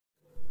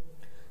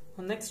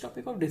next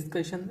topic of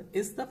discussion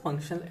is the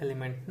functional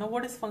element. Now,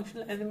 what is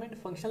functional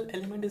element? Functional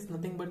element is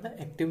nothing but the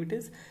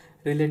activities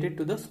related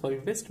to the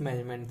solid waste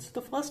management. So,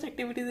 the first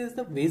activity is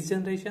the waste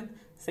generation,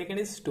 second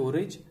is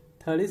storage,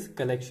 third is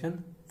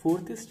collection,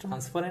 fourth is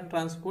transfer and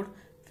transport,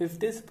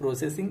 fifth is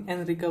processing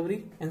and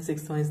recovery, and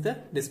sixth one is the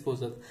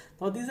disposal.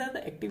 Now, these are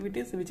the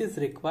activities which is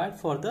required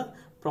for the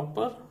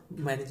proper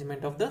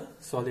management of the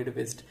solid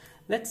waste.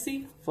 Let's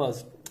see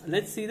first.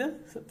 Let's see the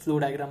flow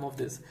diagram of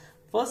this.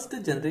 First,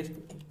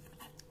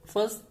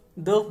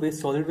 the waste,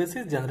 solid waste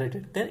is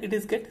generated, then it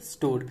is get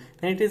stored,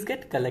 then it is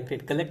get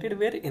collected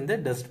where? In the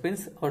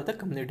dustbins or the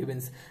community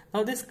bins.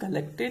 Now this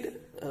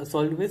collected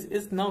solid waste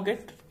is now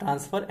get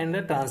transferred and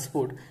the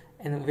transport,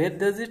 and where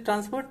does it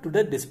transfer? To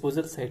the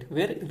disposal site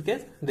where it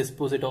gets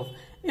disposed of.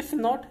 If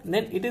not,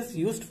 then it is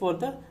used for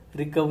the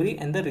recovery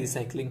and the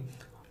recycling.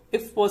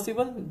 If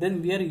possible,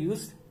 then we are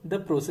used the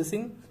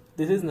processing.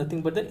 This is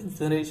nothing but the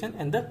incineration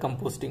and the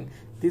composting.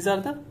 These are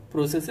the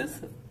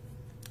processes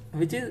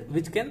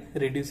which can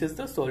reduces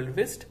the solid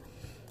waste.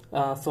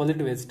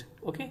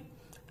 Okay,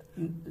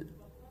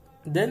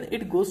 then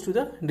it goes to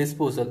the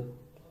disposal,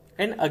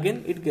 and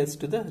again it gets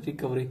to the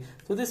recovery.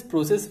 So this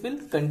process will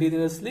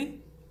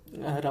continuously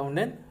round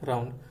and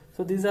round.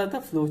 So these are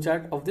the flow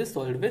chart of this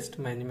solid waste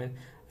management.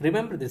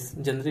 Remember this: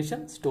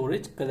 generation,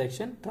 storage,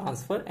 collection,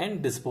 transfer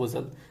and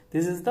disposal.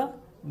 This is the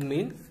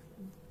main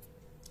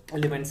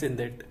elements in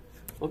that.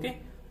 Okay,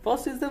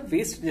 first is the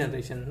waste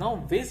generation.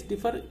 Now waste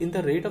differ in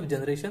the rate of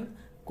generation,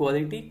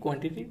 quality,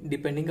 quantity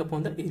depending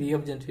upon the area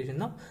of generation.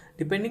 Now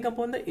depending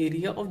upon the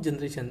area of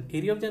generation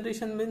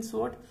means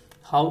what?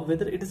 How,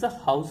 whether it is a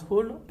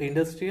household,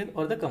 industrial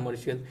or the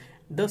commercial,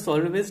 the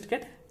solid waste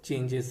get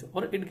changes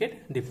or it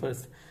get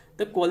differs.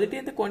 The quality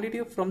and the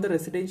quantity from the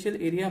residential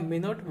area may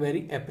not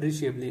vary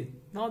appreciably.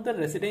 Now the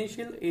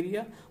residential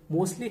area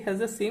mostly has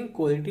the same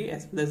quality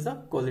as well as the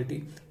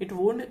quality. It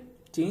won't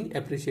change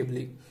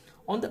appreciably.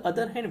 On the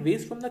other hand,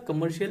 waste from the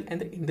commercial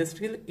and the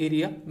industrial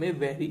area may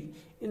vary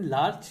in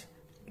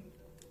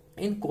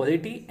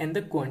quality and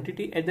the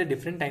quantity at the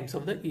different times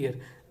of the year.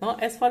 Now,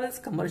 as far as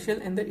commercial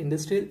and the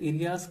industrial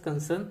areas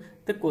concerned,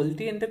 the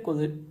quality and the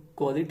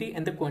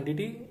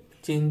quantity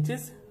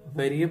changes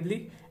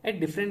variably at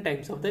different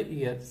times of the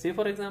year. Say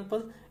for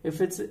example,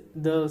 if it's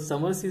the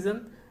summer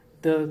season,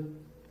 the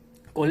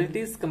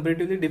quality is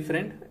comparatively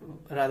different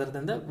rather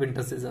than the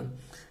winter season.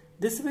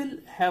 This will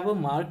have a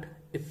marked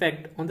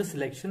effect on the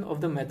selection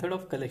of the method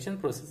of collection,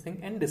 processing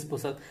and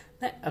disposal.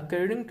 Now,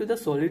 according to the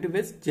solid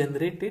waste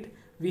generated,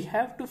 we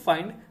have to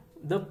find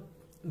the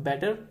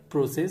better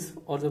process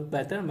or the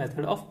better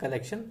method of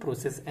collection,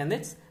 process and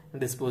its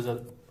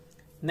disposal.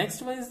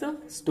 Next one is the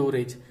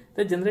storage.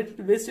 The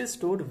generated waste is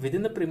stored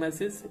within the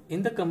premises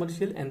in the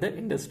commercial and the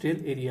industrial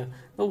area.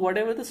 Now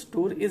whatever the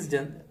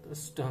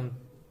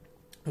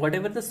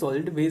whatever the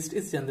solid waste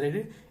is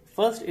generated,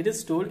 first it is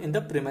stored in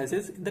the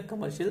premises in the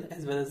commercial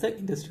as well as the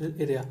industrial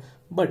area.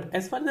 But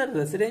as far as the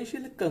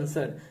residential is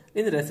concerned,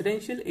 in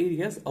residential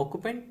areas,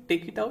 occupant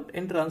take it out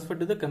and transfer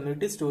to the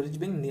community storage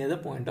bin near the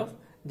point of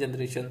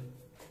generation.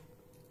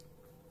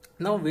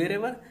 Now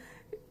wherever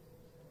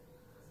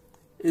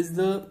is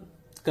the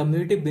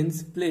community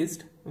bins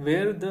placed,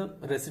 where the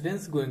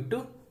residents going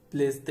to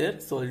place their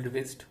solid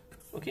waste.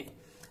 Okay.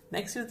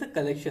 Next is the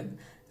collection.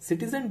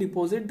 Citizen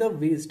deposit the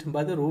waste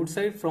by the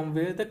roadside from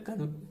where the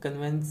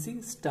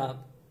conservancy staff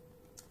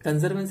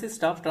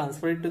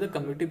transfer it to the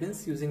community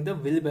bins using the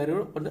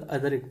wheelbarrow or the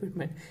other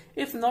equipment.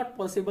 If not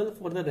possible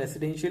for the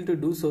residential to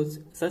do so,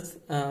 so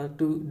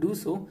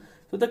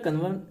the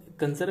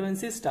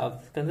conservancy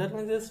staff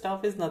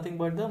is nothing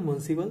but the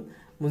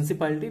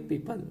municipality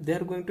people. They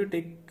are going to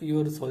take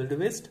your solid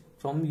waste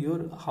from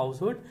your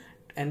household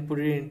and put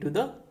it into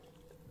the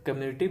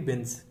community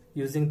bins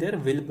using their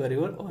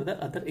wheelbarrow or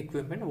the other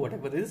equipment,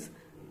 whatever is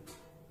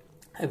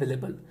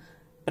available.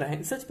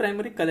 Such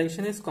primary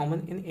collection is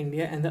common in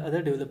India and the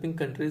other developing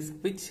countries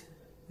which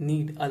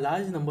need a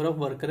large number of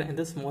workers and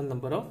a small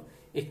number of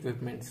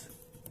equipments.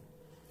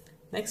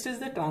 Next is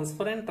the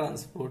transfer and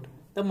transport.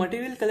 The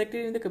material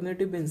collected in the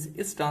community bins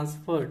is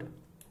transferred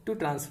to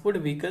transport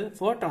vehicle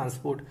for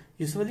transport,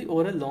 usually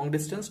over a long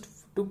distance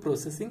to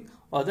processing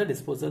or the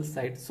disposal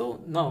site. So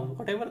now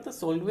whatever the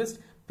solid waste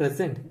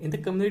present in the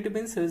community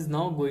bins is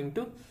now going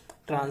to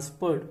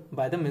transferred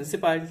by the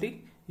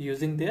municipality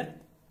using their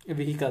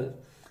vehicle.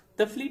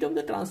 The fleet of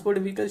the transport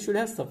vehicle should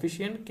have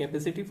sufficient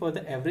capacity for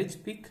the average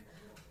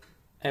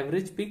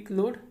and peak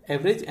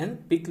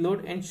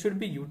load and should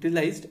be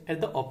utilized at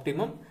the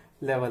optimum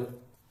level.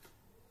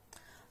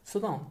 So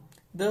now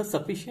the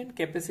sufficient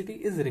capacity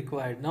is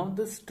required. Now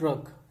this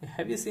truck,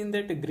 have you seen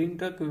that green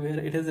truck where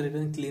it has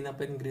written clean up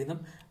and green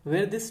up,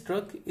 where this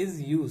truck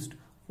is used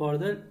for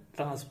the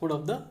transport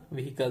of the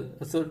vehicle,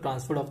 so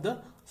transport of the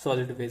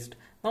solid waste.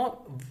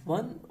 Now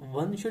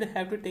one should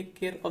have to take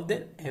care of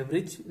their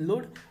average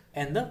load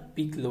and the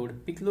peak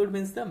load. Peak load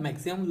means the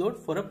maximum load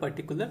for a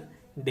particular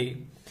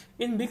day.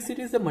 In big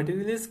cities, the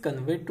material is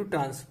conveyed to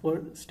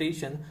transport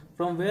station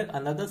from where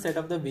another set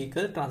of the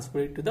vehicle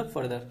transported to the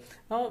further.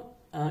 Now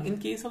in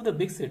case of the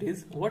big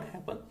cities, what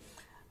happen?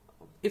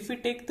 if we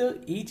take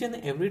the each and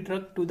every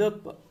truck to the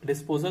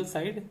disposal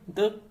side,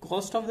 the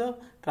cost of the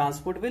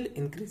transport will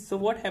increase. So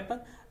what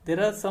happen,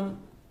 there are some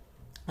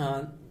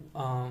uh,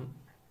 um,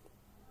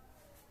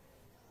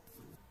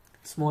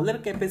 smaller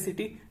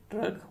capacity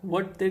truck,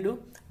 what they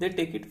do, they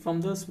take it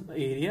from the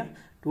area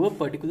to a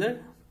particular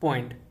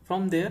point.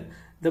 From there,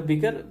 the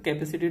bigger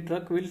capacity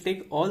truck will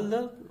take all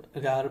the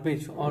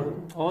garbage or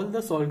all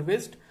the solid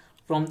waste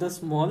from the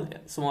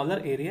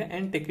smaller area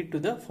and take it to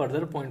the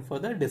further point for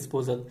the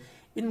disposal.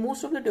 In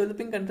most of the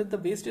developing countries, the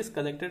waste is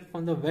collected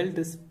from the well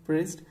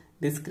dispersed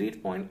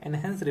discrete point and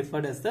hence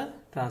referred as the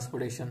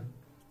transportation.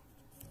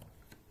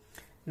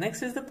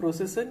 Next is the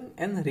processing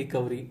and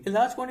recovery. A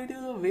large quantity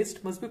of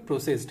waste must be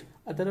processed,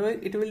 otherwise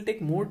it will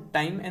take more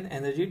time and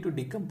energy to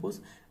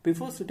decompose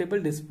before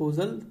suitable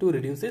disposal to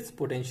reduce its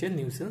potential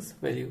nuisance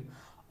value.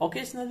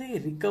 Occasionally,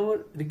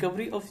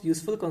 recovery of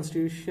useful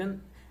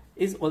constitution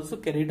is also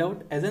carried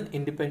out as an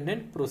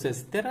independent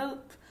process. There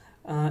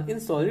are in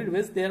solid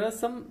waste there are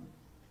some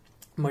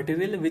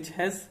material which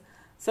has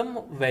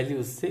some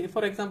values, say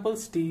for example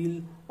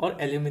steel or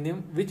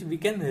aluminum, which we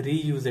can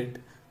reuse it.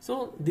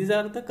 So these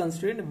are the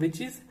constituent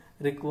which is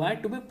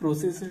required to be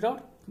processed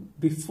out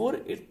before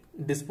it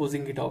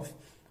disposing it off.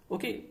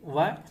 Okay,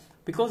 why?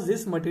 Because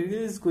this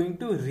material is going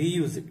to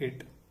reuse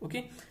it.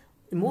 Okay,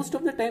 most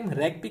of the time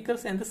rag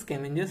pickers and the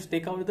scavengers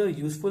take out the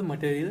useful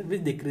material,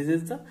 which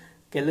decreases the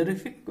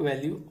calorific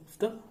value of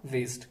the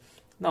waste.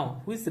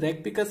 Now, with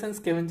rag pickers and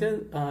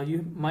scavengers,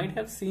 you might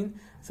have seen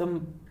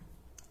some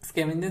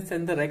scavengers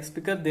and the rag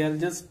picker, they are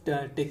just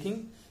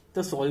taking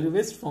the solid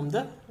waste from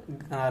the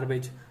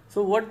garbage.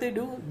 So what they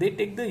do, they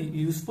take the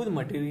useful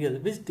material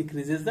which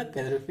decreases the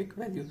calorific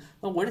value.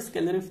 Now what is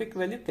calorific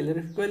value?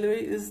 Calorific value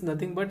is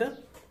nothing but a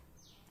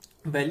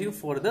value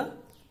for the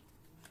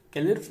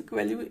calorific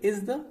value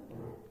is the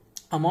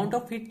amount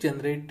of heat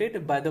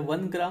generated by the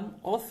 1 gram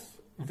of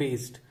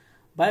waste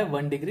by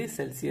 1 degree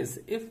Celsius.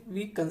 If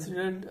we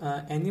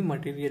consider any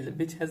material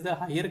which has the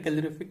higher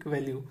calorific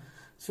value,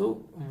 so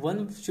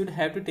one should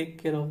have to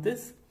take care of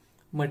this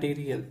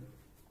material.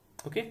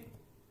 Okay.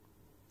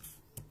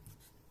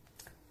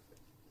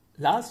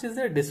 Last is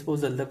the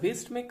disposal. The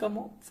waste may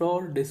come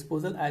for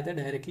disposal either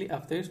directly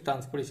after its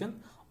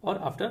transportation or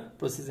after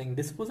processing.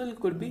 Disposal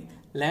could be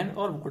land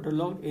or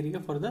waterlogged area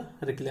for the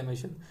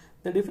reclamation.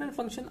 The different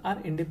functions are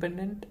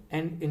independent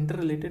and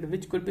interrelated,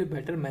 which could be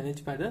better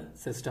managed by the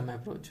system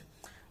approach.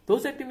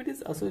 Those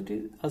activities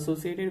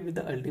associated with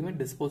the ultimate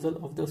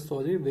disposal of the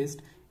solid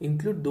waste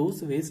include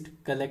those waste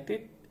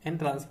collected and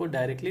transported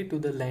directly to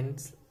the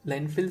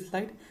landfill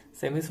site,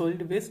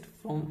 semi-solid waste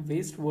from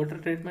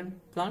wastewater treatment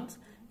plants,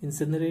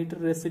 incinerator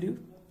residue,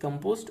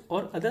 compost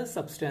or other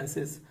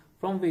substances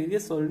from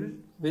various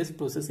solid waste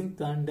processing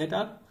plants that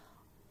are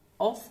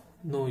of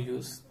no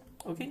use.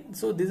 Okay,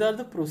 so these are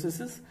the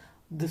processes,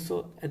 these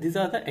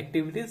are the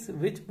activities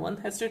which one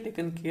has to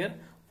take care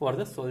for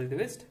the solid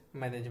waste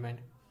management.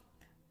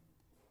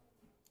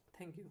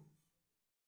 Thank you.